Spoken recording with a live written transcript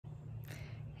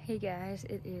Hey guys,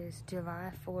 it is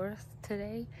July 4th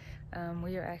today.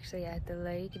 We are actually at the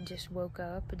lake and just woke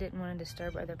up. I didn't want to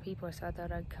disturb other people, so I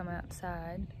thought I'd come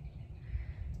outside.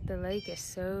 The lake is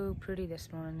so pretty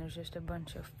this morning. There's just a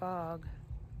bunch of fog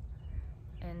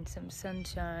and some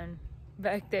sunshine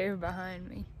back there behind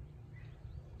me.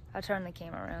 I'll turn the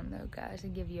camera around though, guys,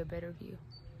 and give you a better view.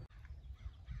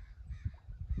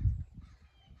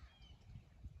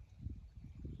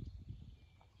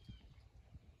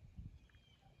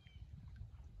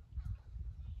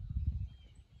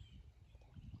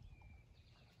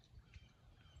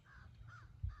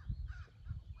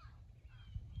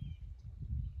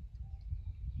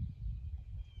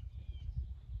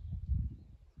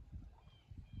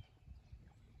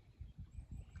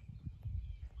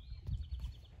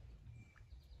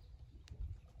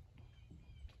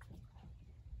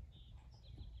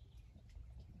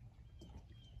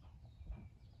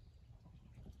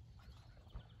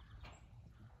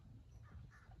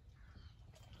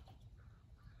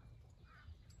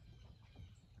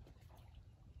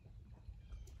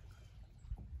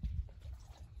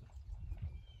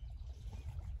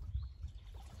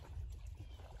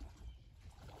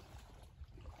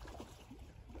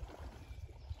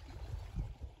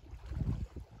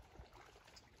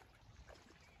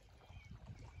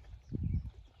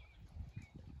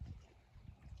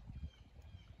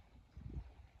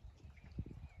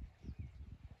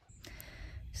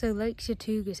 So Lake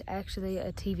Chattooga is actually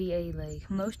a TVA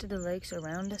lake. Most of the lakes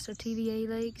around us are TVA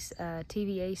lakes.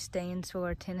 TVA stands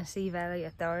for Tennessee Valley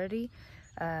Authority.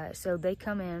 So they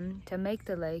come in to make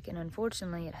the lake, and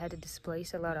unfortunately it had to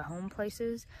displace a lot of home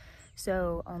places.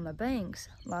 So on the banks,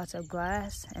 lots of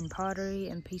glass and pottery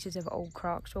and pieces of old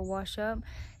crocks will wash up.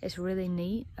 It's really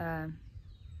neat.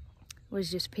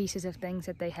 Was just pieces of things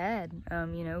that they had,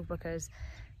 you know, because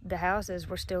the houses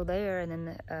were still there, and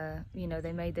then you know,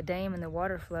 they made the dam and the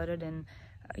water flooded, and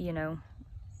you know,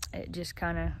 it just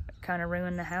kind of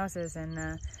ruined the houses.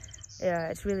 And yeah,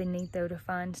 it's really neat though to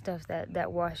find stuff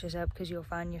that washes up, because you'll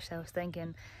find yourself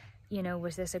thinking, you know,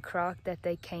 was this a crock that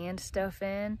they canned stuff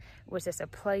in? Was this a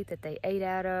plate that they ate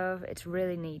out of? It's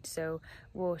really neat, so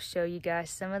we'll show you guys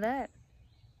some of that.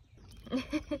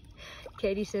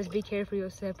 Katie says, be careful, you'll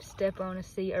step on a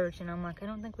sea urchin. I'm like, I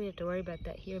don't think we have to worry about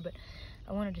that here, but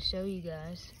I wanted to show you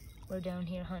guys. We're down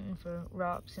here hunting for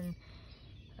rocks and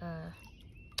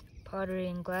pottery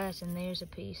and glass, and there's a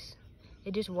piece.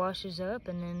 It just washes up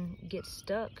and then gets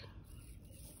stuck.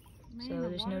 Man, so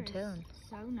there's no telling.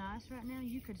 So nice right now.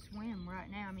 You could swim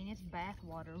right now. I mean, it's bath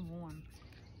water warm.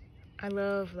 I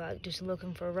love like just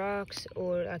looking for rocks,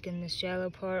 or like in the shallow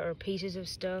part, or pieces of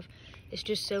stuff. It's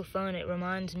just so fun. It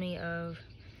reminds me of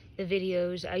the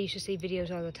videos. I used to see videos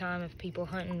all the time of people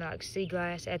hunting like sea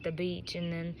glass at the beach,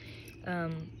 and then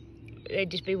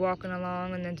they'd just be walking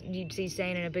along, and then you'd see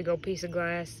sand in a big old piece of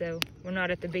glass. So we're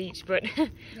not at the beach, but yeah,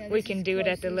 we can do it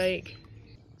at the lake.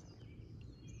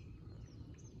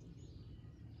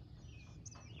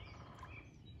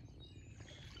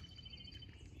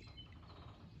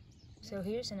 So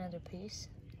here's another piece.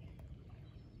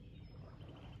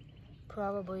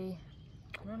 Probably,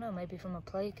 I don't know, maybe from a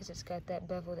plate, because it's got that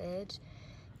beveled edge.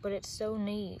 But it's so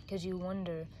neat, because you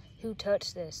wonder, who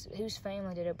touched this? Whose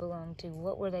family did it belong to?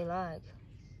 What were they like?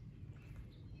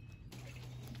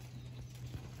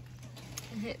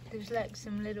 And there's like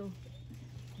some little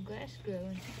grass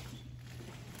growing.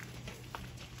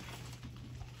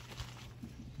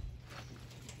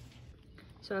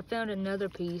 So I found another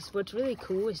piece. What's really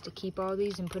cool is to keep all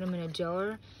these and put them in a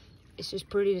jar. It's just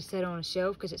pretty to set on a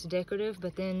shelf because it's decorative,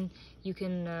 but then you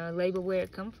can label where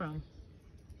it come from.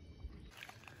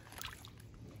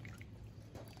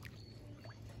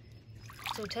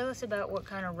 So tell us about what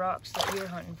kind of rocks that you're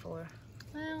hunting for.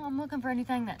 Well, I'm looking for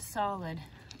anything that's solid.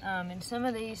 And some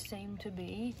of these seem to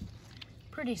be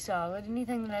pretty solid.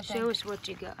 Anything that I think... Show us what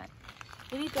you got.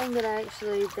 Anything that I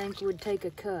actually think would take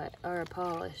a cut or a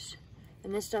polish.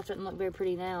 And this stuff doesn't look very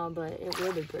pretty now, but it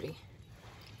will be pretty.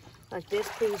 Like this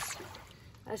piece,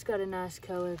 that's got a nice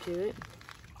color to it.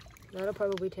 That'll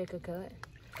probably take a cut.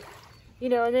 You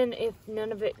know, and then if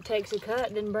none of it takes a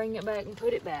cut, then bring it back and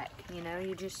put it back. You know,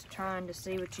 you're just trying to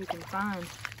see what you can find.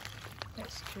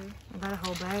 That's true. I got a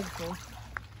whole bag full.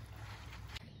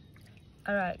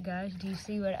 All right, guys, do you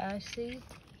see what I see?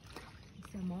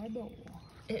 It's a marble.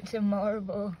 It's a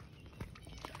marble.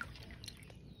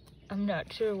 I'm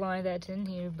not sure why that's in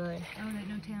here, but... Oh, there's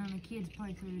no telling, the kids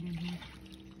probably threw it in here.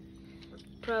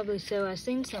 Probably so. I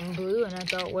seen something blue and I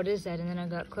thought, what is that? And then I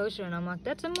got closer and I'm like,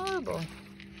 that's a marble.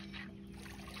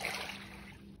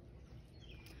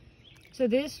 So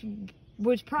this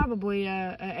was probably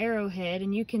a arrowhead,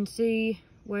 and you can see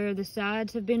where the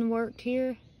sides have been worked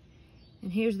here.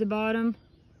 And here's the bottom,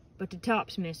 but the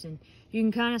top's missing. You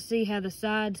can kind of see how the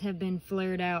sides have been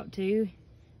flared out too.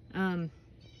 I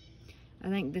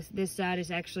think this side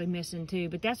is actually missing too,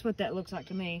 but that's what that looks like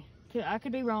to me. I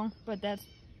could be wrong, but that's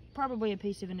probably a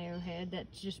piece of an arrowhead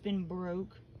that's just been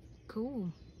broke.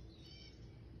 Cool.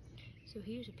 So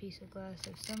here's a piece of glass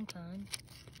of some kind.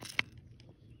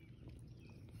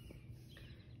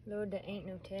 Lord, there ain't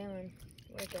no telling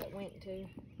where that went to.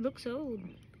 Looks old.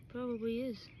 Probably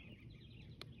is.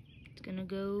 It's gonna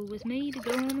go with me to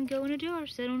go home and go in a jar,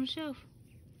 set on a shelf.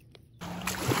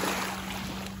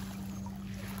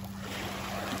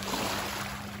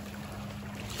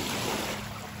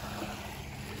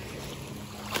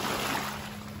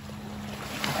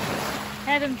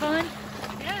 Having fun?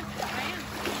 Yeah, I am.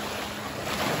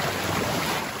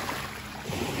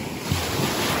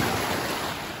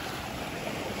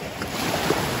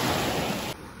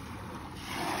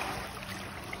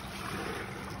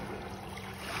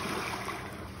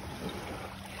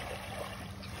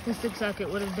 This looks like it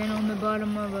would have been on the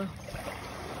bottom of a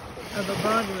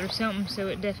bottle or something, so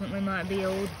it definitely might be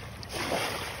old.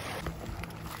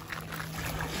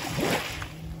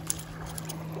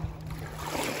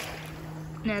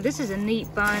 Now this is a neat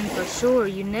find for sure.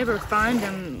 You never find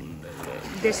them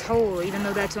this whole, even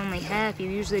though that's only half. You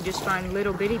usually just find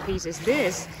little bitty pieces.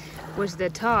 This was the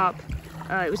top.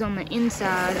 It was on the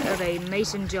inside of a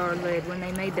mason jar lid when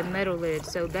they made the metal lid.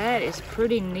 So that is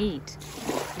pretty neat.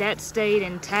 That stayed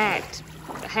intact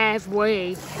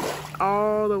halfway,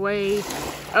 all the way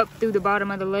up through the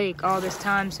bottom of the lake all this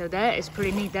time. So that is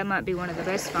pretty neat. That might be one of the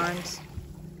best finds.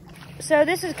 So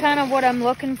this is kind of what I'm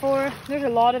looking for. There's a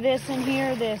lot of this in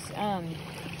here, this kind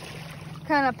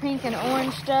of pink and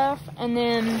orange stuff. And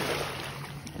then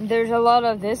there's a lot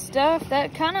of this stuff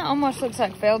that kind of almost looks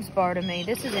like feldspar to me.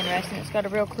 This is interesting. It's got a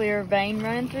real clear vein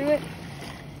running through it.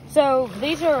 So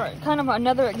these are kind of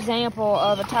another example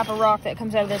of a type of rock that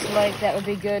comes out of this lake that would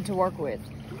be good to work with.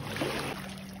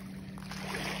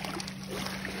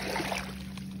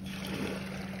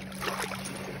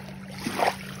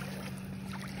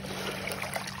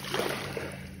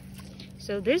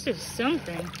 So this is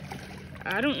something.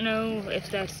 I don't know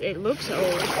if it looks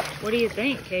old. What do you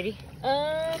think, Katie?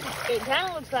 It kind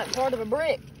of looks like part of a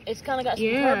brick. It's kind of got some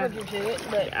curvature to it,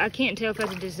 but I can't tell if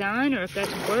that's a design or if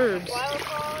that's words.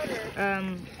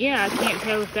 Yeah, I can't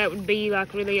tell if that would be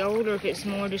like really old or if it's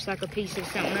more just like a piece of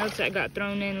something else that got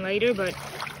thrown in later, but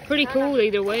pretty cool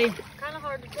either way. Kind of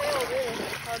hard to tell, really.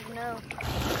 It's hard to know.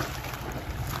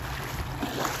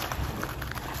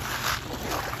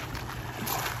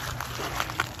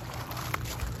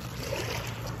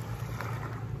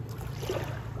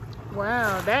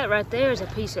 Wow, that right there is a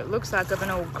piece that looks like of an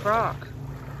old crock.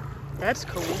 That's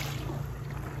cool.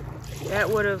 That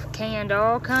would have canned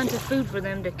all kinds of food for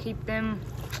them to keep them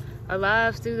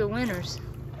alive through the winters.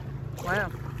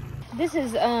 Wow. This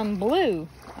is blue.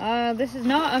 This is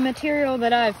not a material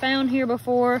that I've found here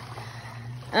before.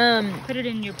 Put it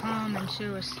in your palm and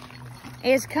show us.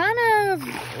 It's kind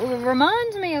of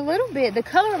reminds me a little bit. The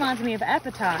color reminds me of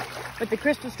apatite, but the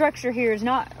crystal structure here is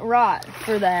not right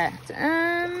for that.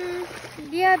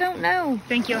 Yeah, I don't know.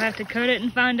 Think you'll have to cut it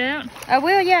and find out? I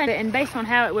will, yeah. And based on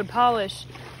how it would polish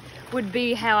would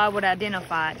be how I would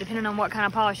identify it. Depending on what kind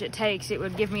of polish it takes, it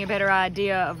would give me a better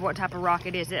idea of what type of rock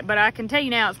it is. But I can tell you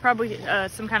now, it's probably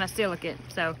some kind of silicate.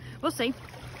 So we'll see.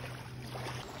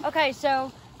 Okay, so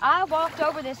I walked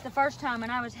over this the first time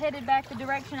and I was headed back the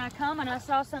direction I come and I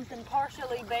saw something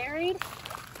partially buried.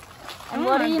 And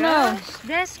what do you know?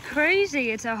 That's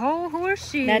crazy. It's a whole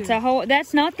horseshoe.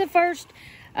 That's not the first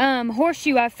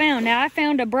horseshoe I found. Now I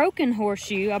found a broken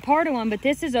horseshoe, a part of one, but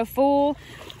this is a full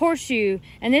horseshoe.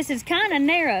 And this is kind of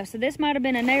narrow. So this might have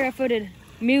been a narrow-footed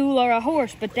mule or a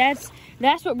horse, but that's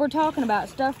what we're talking about,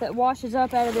 stuff that washes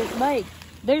up out of this lake.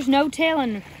 There's no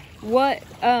telling what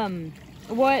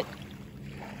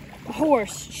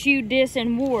horse shoed this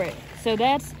and wore it. So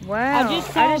that's, wow. I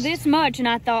just saw this much and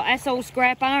I thought, that's old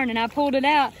scrap iron, and I pulled it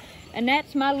out and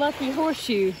that's my lucky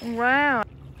horseshoe. Wow.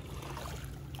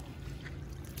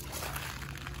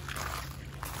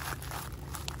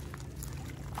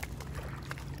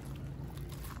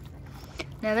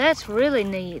 Now that's really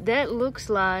neat. That looks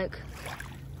like,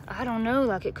 I don't know,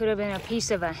 like it could have been a piece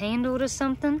of a handle to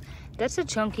something. That's a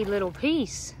chunky little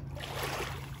piece.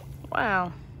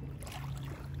 Wow.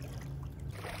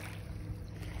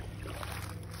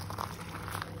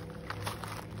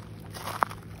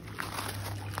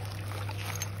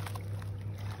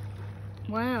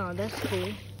 Wow, that's cool.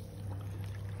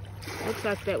 Looks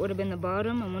like that would have been the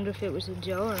bottom. I wonder if it was a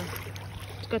jar.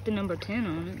 It's got the number 10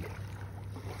 on it.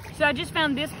 So I just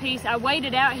found this piece. I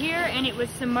waded out here and it was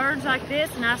submerged like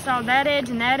this, and I saw that edge,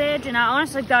 and I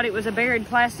honestly thought it was a buried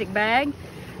plastic bag.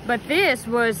 But this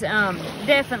was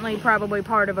definitely probably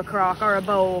part of a crock or a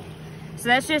bowl. So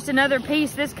that's just another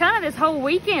piece. This whole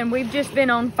weekend, we've just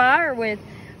been on fire with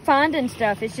finding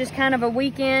stuff. It's just kind of a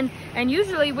weekend, and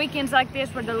usually weekends like this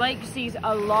where the lake sees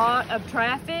a lot of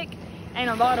traffic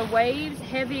and a lot of waves,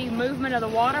 heavy movement of the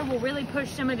water will really push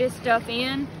some of this stuff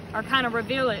in or kind of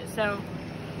reveal it. So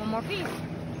one more piece.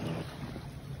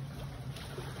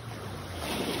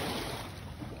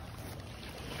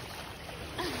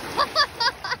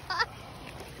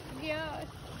 Gosh.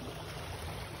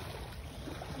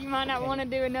 You might not want to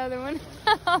do another one.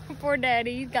 Poor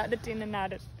Daddy, he's got the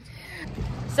tendonitis.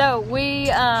 So we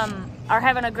are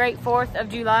having a great 4th of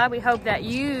July. We hope that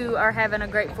you are having a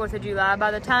great 4th of July.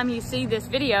 By the time you see this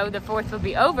video, the 4th will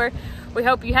be over. We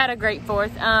hope you had a great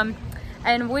 4th.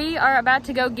 And we are about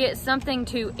to go get something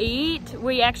to eat.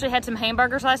 We actually had some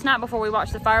hamburgers last night before we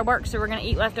watched the fireworks, so we're gonna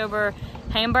eat leftover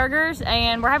hamburgers,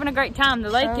 and we're having a great time.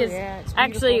 The lake is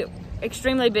actually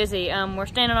extremely busy. We're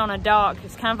standing on a dock.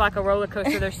 It's kind of like a roller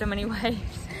coaster. There's so many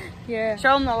waves. Yeah.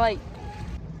 Show them the lake.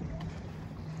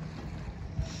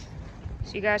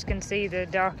 So you guys can see the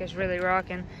dock is really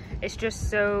rocking. It's just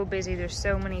so busy. There's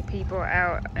so many people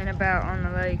out and about on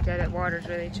the lake that the water's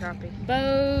really choppy.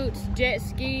 Boats, jet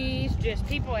skis, just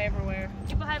people everywhere.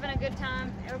 People having a good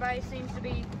time. Everybody seems to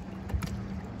be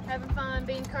having fun,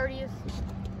 being courteous.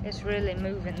 It's really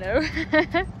moving though.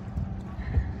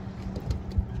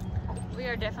 We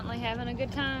are definitely having a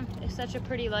good time. It's such a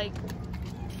pretty lake.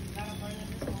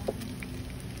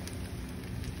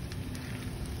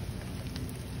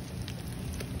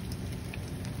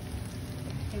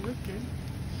 They look good.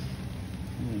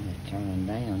 I'm going to turn them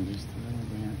down just a little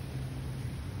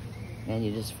bit. And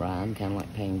you just fry them kind of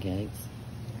like pancakes.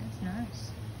 That's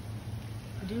nice.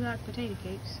 I do like potato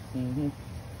cakes. Mm-hmm.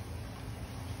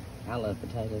 I love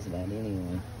potatoes about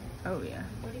anyway. Oh yeah.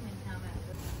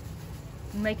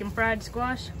 You making fried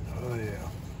squash? Oh yeah.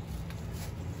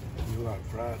 You like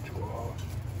fried squash?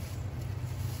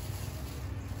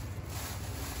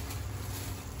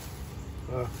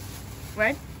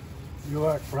 What? You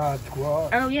like fried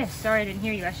squash? Oh yes, sorry I didn't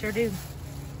hear you. I sure do.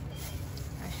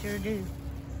 I sure do.